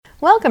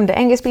Welcome to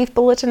Angus Beef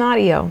Bulletin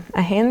Audio,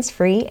 a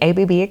hands-free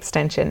ABB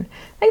extension.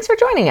 Thanks for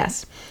joining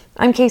us.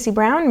 I'm Casey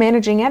Brown,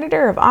 Managing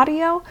Editor of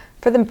Audio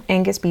for the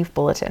Angus Beef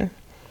Bulletin.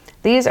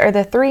 These are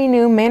the 3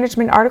 new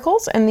management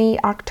articles in the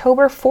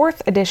October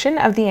 4th edition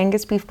of the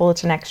Angus Beef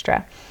Bulletin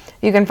Extra.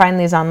 You can find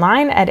these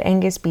online at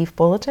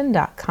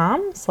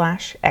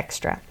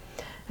angusbeefbulletin.com/extra.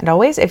 And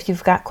always, if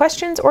you've got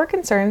questions or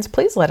concerns,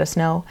 please let us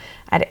know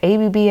at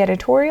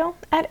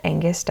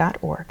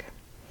abbeditorial@angus.org.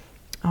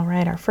 All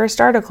right, our first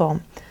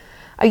article.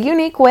 A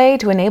unique way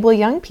to enable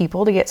young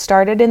people to get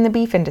started in the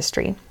beef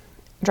industry.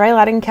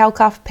 Dry-latting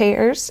cow-calf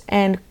pairs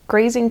and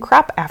grazing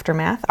crop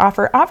aftermath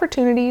offer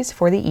opportunities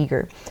for the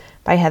eager,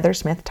 by Heather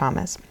Smith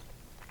Thomas.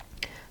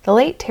 The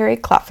late Terry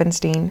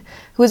Klopfenstein,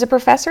 who was a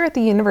professor at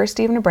the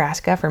University of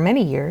Nebraska for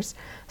many years,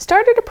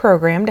 started a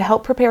program to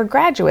help prepare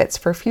graduates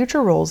for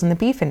future roles in the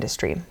beef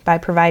industry by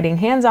providing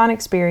hands-on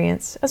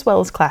experience as well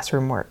as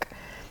classroom work.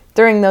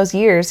 During those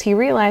years, he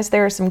realized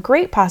there are some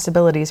great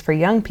possibilities for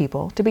young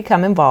people to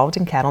become involved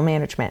in cattle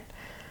management.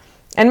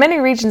 In many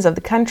regions of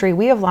the country,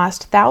 we have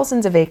lost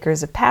thousands of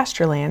acres of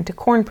pasture land to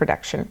corn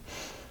production.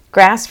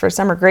 Grass for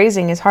summer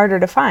grazing is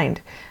harder to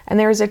find, and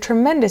there is a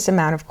tremendous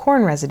amount of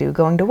corn residue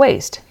going to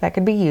waste that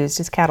could be used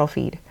as cattle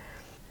feed.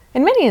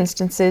 In many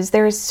instances,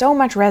 there is so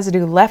much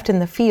residue left in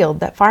the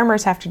field that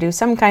farmers have to do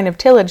some kind of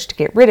tillage to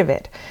get rid of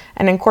it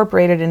and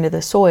incorporate it into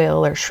the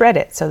soil or shred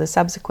it so the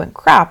subsequent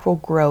crop will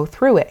grow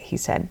through it, he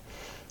said.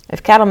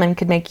 If cattlemen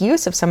could make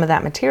use of some of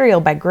that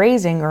material by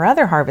grazing or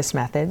other harvest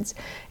methods,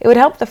 it would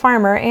help the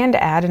farmer and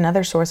add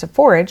another source of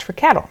forage for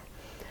cattle.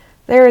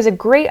 There is a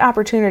great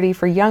opportunity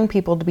for young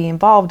people to be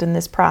involved in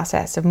this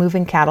process of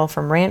moving cattle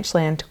from ranch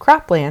land to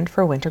cropland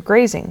for winter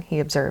grazing, he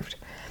observed.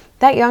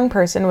 That young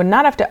person would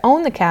not have to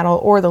own the cattle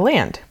or the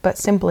land, but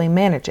simply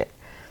manage it.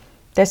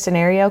 This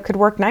scenario could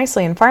work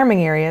nicely in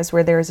farming areas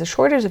where there is a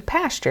shortage of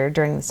pasture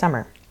during the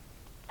summer.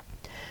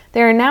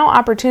 There are now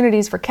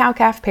opportunities for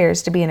cow-calf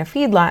pairs to be in a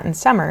feedlot in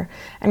summer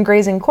and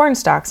grazing corn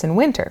stalks in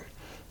winter.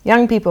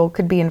 Young people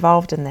could be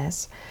involved in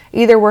this,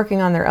 either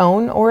working on their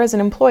own or as an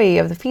employee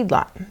of the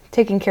feedlot,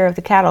 taking care of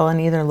the cattle in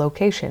either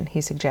location,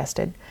 he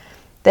suggested.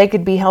 They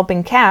could be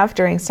helping calve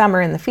during summer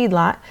in the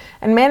feedlot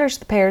and manage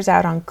the pairs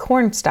out on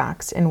corn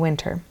stalks in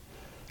winter.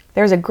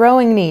 There's a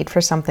growing need for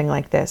something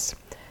like this.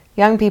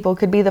 Young people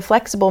could be the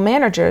flexible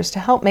managers to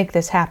help make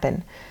this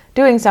happen,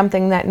 doing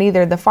something that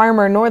neither the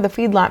farmer nor the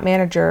feedlot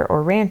manager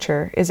or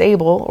rancher is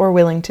able or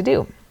willing to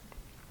do.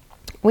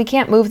 We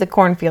can't move the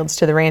cornfields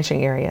to the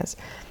ranching areas.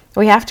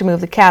 We have to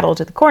move the cattle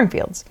to the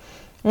cornfields.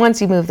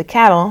 Once you move the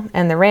cattle,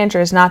 and the rancher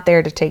is not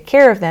there to take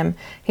care of them,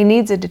 he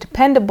needs a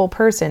dependable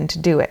person to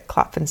do it,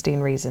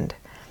 Klopfenstein reasoned.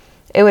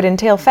 It would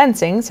entail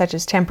fencing, such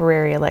as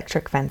temporary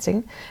electric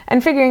fencing,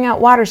 and figuring out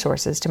water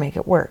sources to make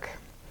it work.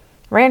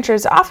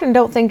 Ranchers often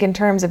don't think in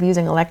terms of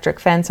using electric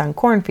fence on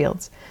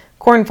cornfields.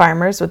 Corn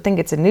farmers would think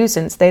it's a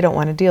nuisance they don't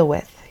want to deal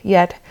with.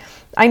 Yet,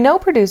 I know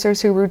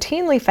producers who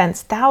routinely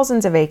fence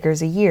thousands of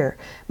acres a year,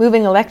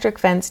 moving electric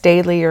fence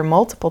daily or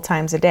multiple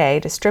times a day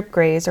to strip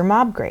graze or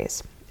mob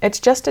graze. It's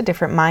just a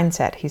different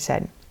mindset, he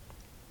said.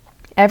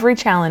 Every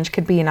challenge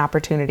could be an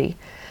opportunity.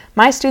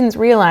 My students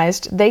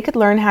realized they could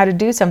learn how to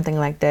do something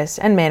like this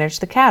and manage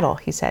the cattle,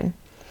 he said.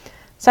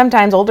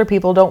 Sometimes older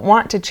people don't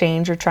want to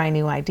change or try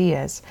new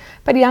ideas,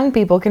 but young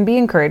people can be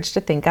encouraged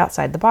to think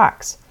outside the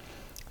box.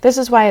 This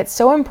is why it's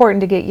so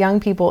important to get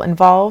young people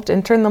involved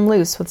and turn them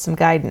loose with some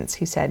guidance,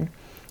 he said.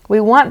 We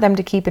want them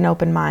to keep an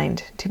open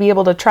mind, to be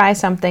able to try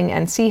something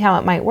and see how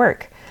it might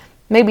work.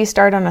 Maybe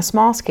start on a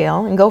small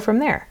scale and go from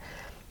there.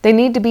 They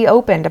need to be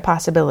open to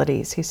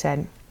possibilities, he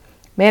said.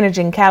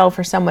 Managing cattle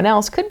for someone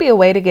else could be a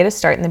way to get a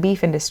start in the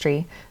beef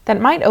industry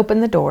that might open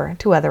the door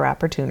to other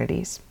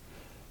opportunities.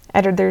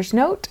 Editor's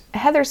note,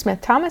 Heather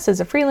Smith Thomas is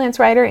a freelance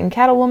writer and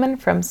cattlewoman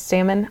from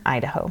Salmon,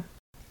 Idaho.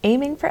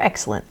 Aiming for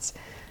Excellence.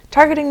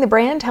 Targeting the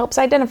Brand Helps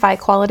Identify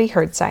Quality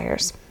Herd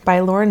Sires, by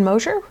Lauren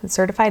Mosier with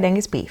Certified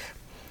Angus Beef.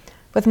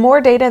 With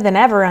more data than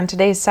ever on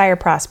today's sire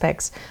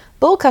prospects,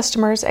 bull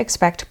customers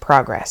expect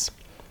progress.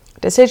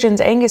 Decisions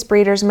Angus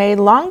breeders made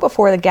long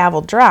before the gavel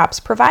drops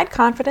provide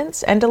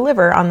confidence and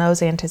deliver on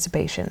those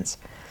anticipations.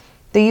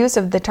 The use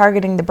of the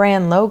Targeting the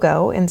Brand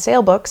logo in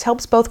sale books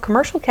helps both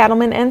commercial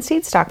cattlemen and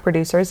seed stock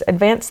producers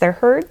advance their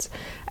herds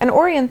and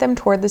orient them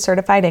toward the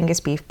Certified Angus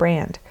Beef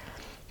brand.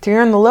 To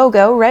earn the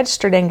logo,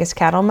 registered Angus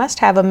cattle must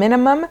have a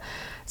minimum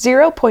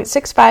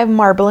 0.65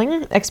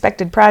 marbling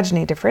expected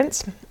progeny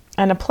difference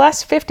and a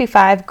plus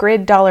 55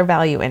 grid dollar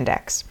value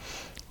index.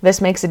 This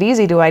makes it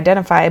easy to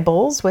identify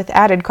bulls with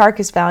added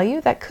carcass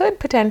value that could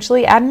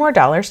potentially add more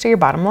dollars to your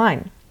bottom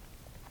line.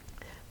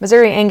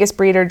 Missouri Angus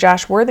breeder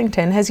Josh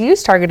Worthington has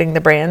used Targeting the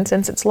Brand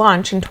since its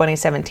launch in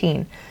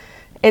 2017.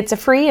 It's a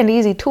free and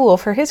easy tool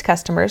for his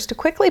customers to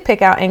quickly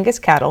pick out Angus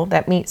cattle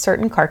that meet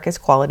certain carcass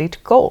quality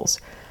goals.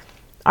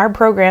 Our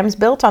program's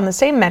built on the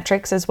same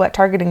metrics as what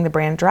Targeting the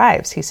Brand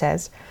drives, he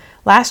says.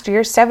 Last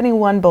year,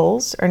 71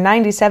 bulls, or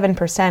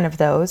 97% of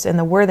those in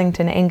the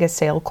Worthington Angus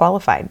sale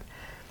qualified.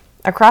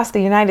 Across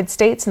the United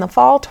States in the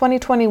fall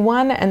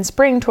 2021 and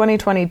spring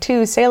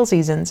 2022 sale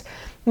seasons,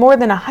 more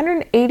than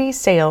 180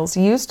 sales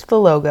used the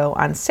logo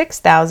on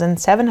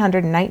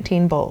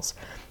 6,719 bulls,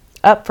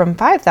 up from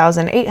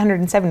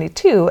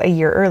 5,872 a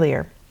year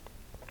earlier.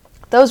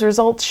 Those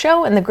results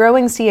show in the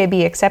growing CAB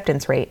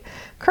acceptance rate,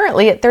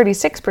 currently at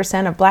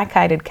 36% of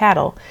black-hided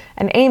cattle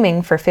and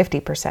aiming for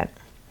 50%.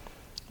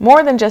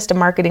 More than just a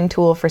marketing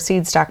tool for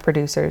seed stock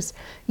producers,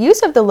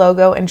 use of the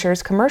logo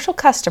ensures commercial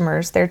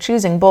customers they're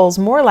choosing bulls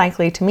more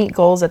likely to meet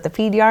goals at the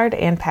feed yard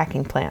and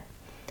packing plant.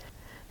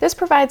 This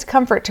provides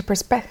comfort to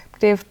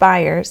prospective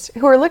buyers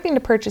who are looking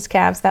to purchase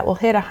calves that will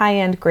hit a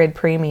high-end grid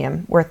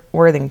premium,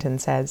 Worthington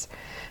says.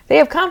 They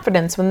have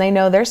confidence when they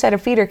know their set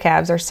of feeder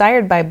calves are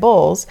sired by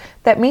bulls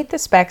that meet the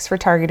specs for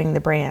targeting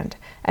the brand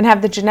and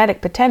have the genetic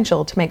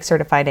potential to make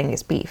certified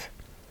Angus beef.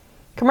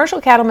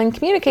 Commercial cattlemen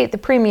communicate the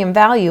premium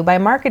value by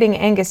marketing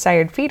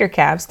Angus-sired feeder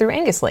calves through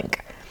AngusLink.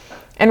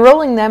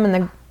 Enrolling them in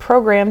the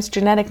program's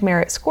Genetic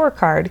Merit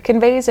Scorecard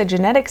conveys a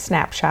genetic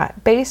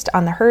snapshot based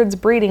on the herd's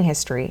breeding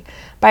history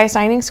by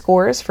assigning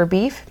scores for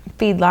beef,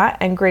 feedlot,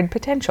 and grid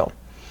potential.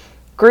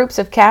 Groups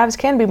of calves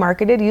can be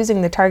marketed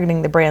using the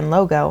Targeting the Brand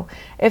logo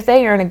if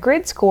they earn a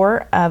grid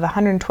score of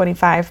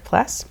 125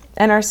 plus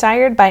and are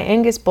sired by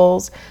Angus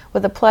bulls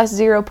with a plus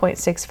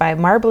 0.65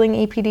 marbling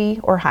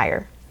APD or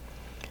higher.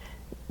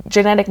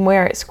 Genetic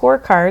Merit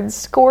Scorecards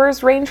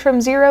scores range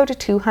from 0 to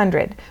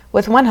 200,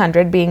 with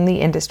 100 being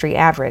the industry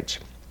average.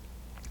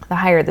 The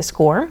higher the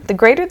score, the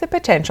greater the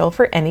potential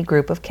for any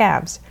group of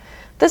calves.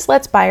 This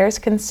lets buyers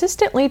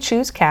consistently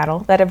choose cattle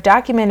that have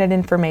documented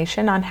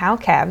information on how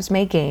calves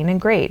may gain and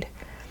grade.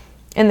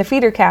 In the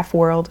feeder calf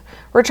world,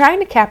 we're trying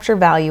to capture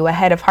value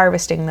ahead of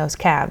harvesting those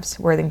calves,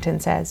 Worthington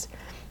says.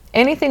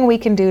 Anything we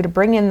can do to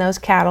bring in those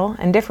cattle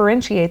and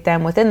differentiate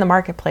them within the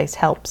marketplace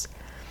helps.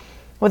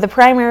 With the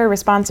primary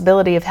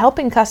responsibility of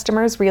helping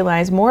customers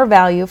realize more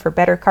value for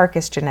better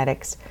carcass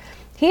genetics,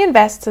 he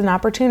invests in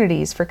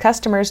opportunities for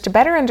customers to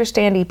better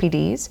understand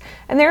EPDs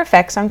and their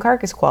effects on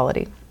carcass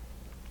quality.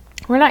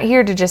 We're not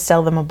here to just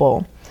sell them a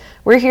bull.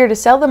 We're here to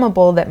sell them a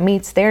bull that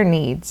meets their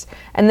needs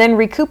and then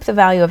recoup the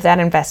value of that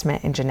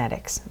investment in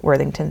genetics,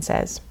 Worthington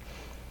says.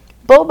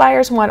 Bull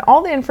buyers want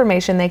all the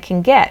information they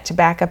can get to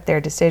back up their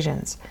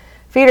decisions.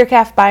 Feeder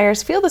calf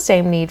buyers feel the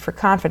same need for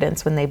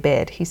confidence when they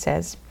bid, he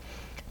says.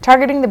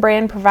 Targeting the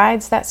Brand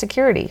provides that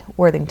security,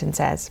 Worthington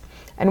says,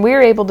 and we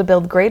are able to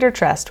build greater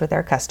trust with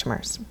our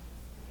customers.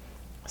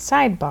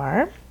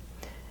 Sidebar: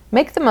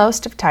 make the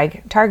most of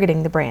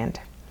Targeting the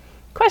Brand.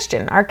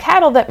 Question: are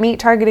cattle that meet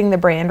Targeting the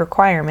Brand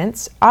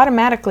requirements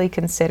automatically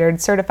considered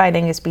Certified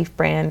Angus Beef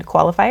Brand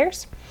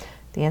qualifiers?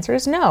 The answer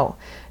is no.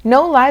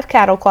 No live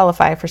cattle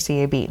qualify for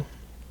CAB.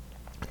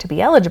 To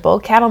be eligible,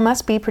 cattle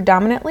must be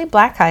predominantly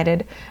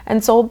black-hided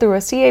and sold through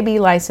a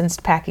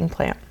CAB-licensed packing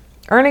plant.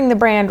 Earning the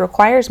brand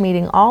requires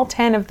meeting all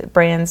 10 of the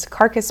brand's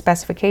carcass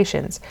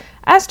specifications,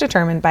 as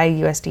determined by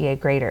a USDA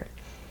grader.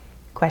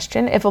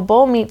 Question: if a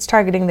bull meets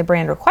Targeting the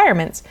Brand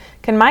requirements,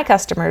 can my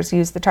customers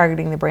use the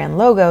Targeting the Brand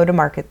logo to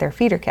market their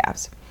feeder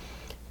calves?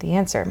 The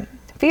answer: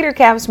 feeder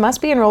calves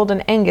must be enrolled in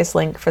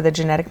AngusLink for the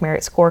Genetic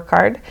Merit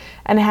Scorecard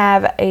and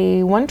have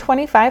a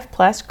 125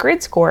 plus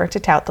grid score to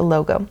tout the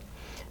logo.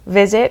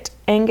 Visit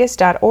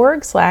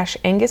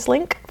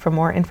angus.org/AngusLink for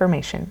more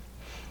information.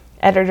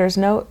 Editor's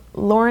note: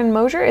 Lauren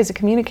Mosier is a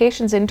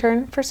communications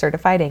intern for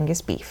Certified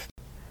Angus Beef.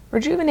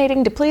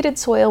 Rejuvenating depleted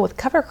soil with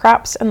cover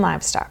crops and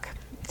livestock.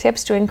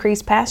 Tips to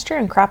increase pasture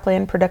and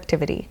cropland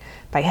productivity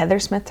by Heather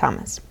Smith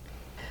Thomas.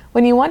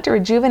 When you want to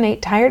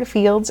rejuvenate tired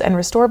fields and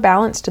restore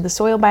balance to the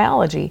soil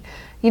biology,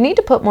 you need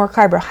to put more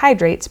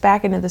carbohydrates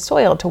back into the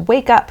soil to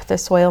wake up the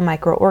soil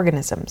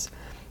microorganisms.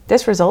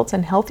 This results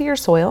in healthier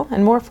soil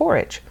and more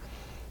forage.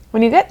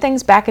 When you get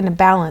things back into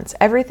balance,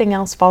 everything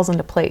else falls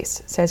into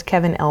place, says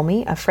Kevin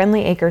Elmy of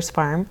Friendly Acres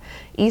Farm,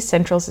 East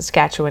Central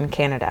Saskatchewan,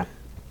 Canada.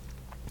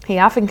 He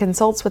often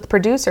consults with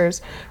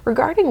producers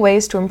regarding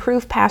ways to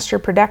improve pasture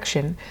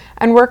production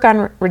and work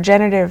on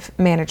regenerative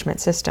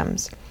management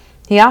systems.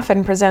 He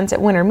often presents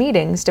at winter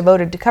meetings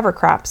devoted to cover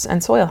crops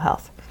and soil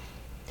health.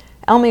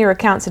 Elmy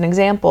recounts an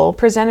example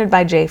presented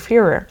by Jay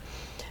Fuhrer.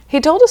 He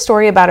told a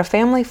story about a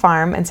family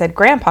farm and said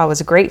Grandpa was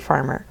a great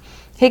farmer.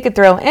 He could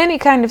throw any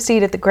kind of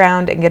seed at the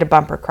ground and get a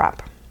bumper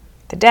crop.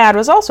 The dad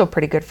was also a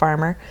pretty good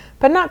farmer,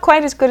 but not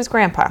quite as good as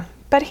Grandpa,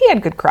 but he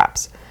had good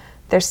crops.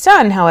 Their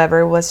son,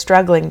 however, was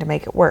struggling to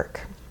make it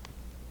work.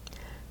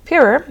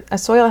 Fuhrer, a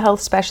soil health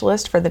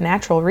specialist for the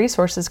Natural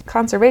Resources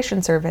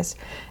Conservation Service,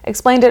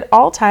 explained it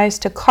all ties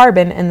to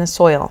carbon in the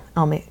soil,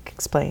 Elmy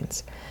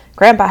explains.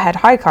 Grandpa had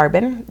high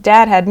carbon,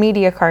 Dad had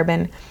medium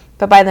carbon,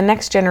 but by the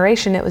next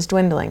generation it was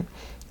dwindling.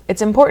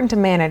 It's important to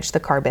manage the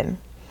carbon.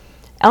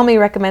 Elmy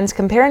recommends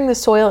comparing the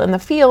soil in the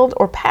field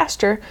or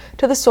pasture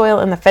to the soil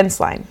in the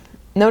fence line.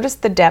 Notice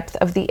the depth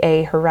of the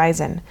A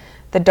horizon,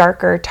 the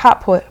darker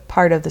top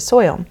part of the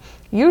soil,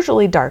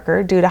 usually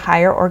darker due to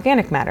higher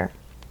organic matter.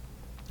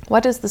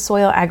 What does the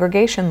soil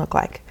aggregation look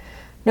like?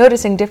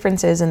 Noticing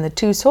differences in the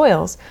two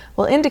soils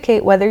will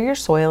indicate whether your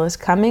soil is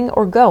coming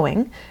or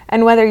going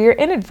and whether you're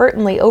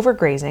inadvertently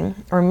overgrazing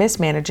or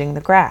mismanaging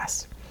the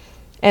grass.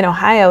 In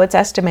Ohio, it's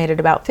estimated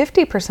about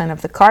 50%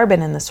 of the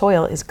carbon in the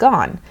soil is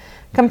gone,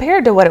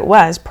 compared to what it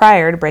was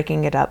prior to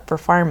breaking it up for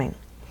farming.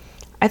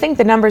 I think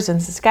the numbers in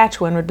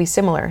Saskatchewan would be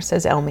similar,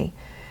 says Elmy.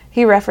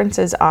 He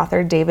references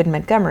author David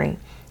Montgomery,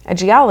 a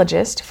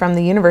geologist from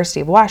the University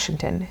of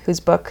Washington,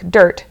 whose book,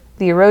 Dirt,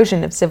 The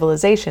Erosion of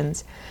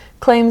Civilizations,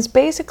 claims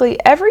basically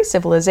every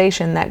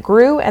civilization that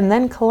grew and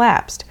then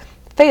collapsed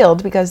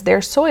failed because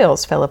their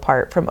soils fell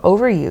apart from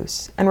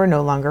overuse and were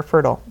no longer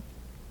fertile.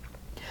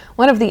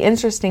 One of the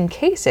interesting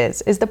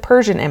cases is the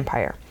Persian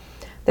Empire.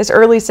 This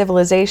early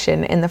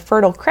civilization in the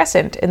Fertile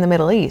Crescent in the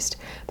Middle East,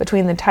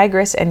 between the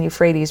Tigris and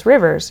Euphrates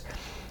rivers,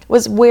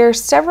 was where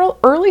several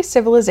early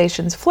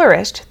civilizations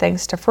flourished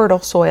thanks to fertile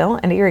soil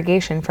and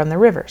irrigation from the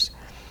rivers.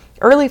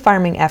 Early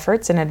farming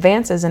efforts and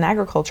advances in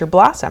agriculture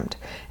blossomed,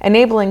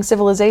 enabling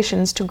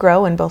civilizations to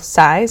grow in both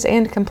size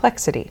and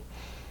complexity.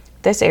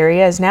 This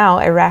area is now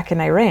Iraq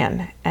and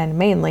Iran, and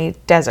mainly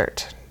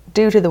desert,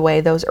 due to the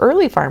way those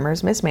early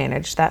farmers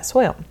mismanaged that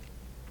soil.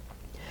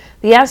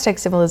 The Aztec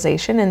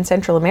civilization in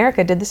Central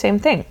America did the same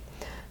thing.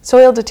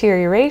 Soil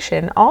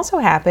deterioration also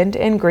happened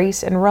in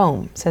Greece and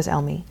Rome, says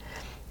Elmy.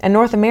 In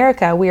North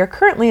America, we are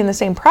currently in the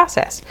same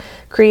process,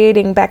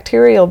 creating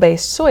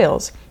bacterial-based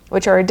soils,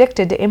 which are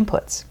addicted to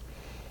inputs.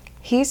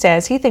 He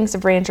says he thinks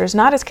of ranchers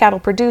not as cattle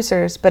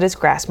producers, but as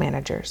grass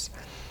managers.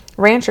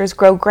 Ranchers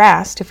grow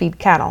grass to feed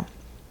cattle.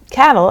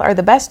 Cattle are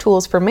the best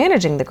tools for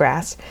managing the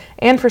grass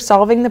and for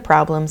solving the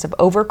problems of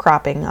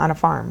overcropping on a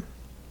farm.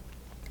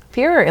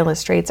 Fuhrer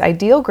illustrates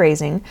ideal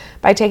grazing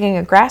by taking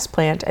a grass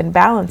plant and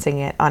balancing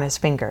it on his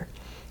finger.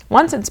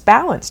 Once it's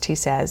balanced, he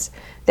says,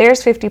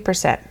 there's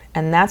 50%,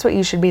 and that's what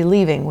you should be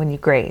leaving when you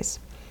graze.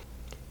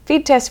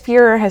 Feed tests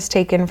Fuhrer has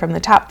taken from the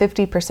top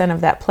 50%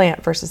 of that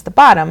plant versus the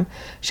bottom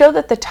show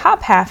that the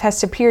top half has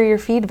superior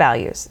feed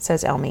values,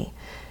 says Elmy.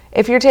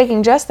 If you're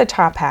taking just the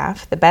top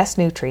half, the best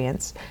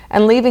nutrients,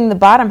 and leaving the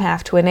bottom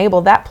half to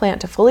enable that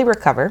plant to fully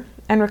recover,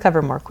 and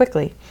recover more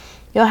quickly,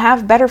 you'll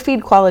have better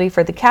feed quality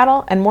for the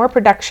cattle and more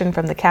production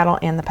from the cattle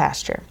and the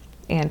pasture,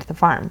 and the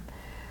farm.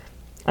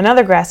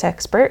 Another grass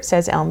expert,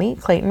 says Elmy,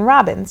 Clayton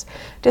Robbins,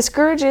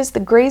 discourages the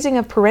grazing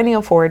of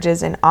perennial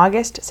forages in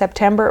August,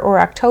 September, or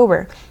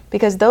October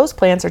because those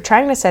plants are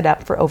trying to set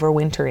up for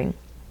overwintering.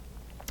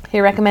 He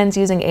recommends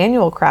using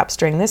annual crops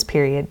during this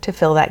period to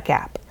fill that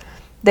gap.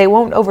 They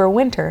won't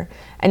overwinter,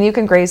 and you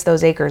can graze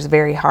those acres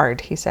very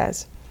hard, he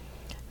says.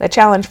 The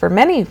challenge for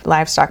many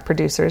livestock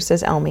producers,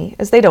 says Elmy,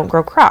 is they don't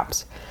grow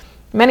crops.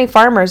 Many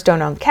farmers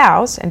don't own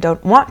cows and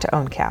don't want to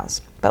own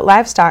cows, but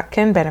livestock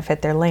can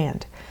benefit their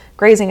land,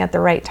 grazing at the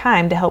right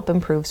time to help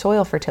improve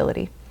soil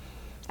fertility.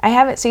 I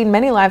haven't seen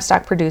many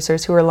livestock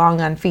producers who are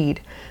long on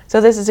feed,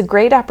 so this is a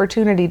great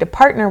opportunity to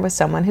partner with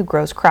someone who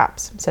grows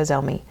crops, says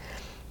Elmy.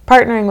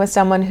 Partnering with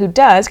someone who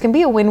does can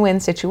be a win-win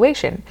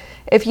situation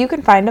if you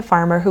can find a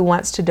farmer who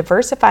wants to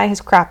diversify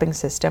his cropping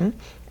system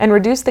and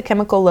reduce the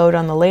chemical load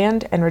on the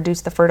land and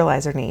reduce the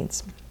fertilizer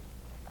needs.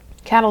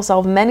 Cattle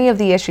solve many of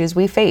the issues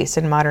we face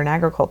in modern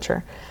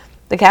agriculture.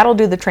 The cattle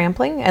do the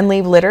trampling and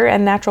leave litter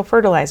and natural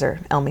fertilizer,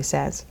 Elmy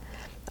says.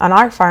 On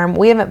our farm,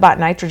 we haven't bought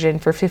nitrogen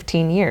for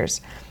 15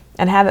 years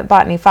and haven't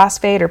bought any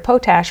phosphate or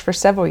potash for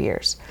several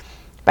years.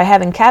 By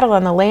having cattle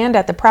on the land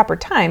at the proper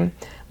time,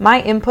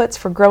 my inputs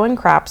for growing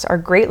crops are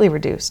greatly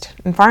reduced,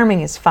 and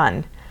farming is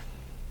fun.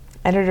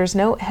 Editor's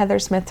note, Heather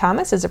Smith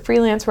Thomas is a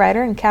freelance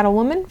writer and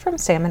cattlewoman from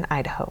Salmon,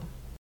 Idaho.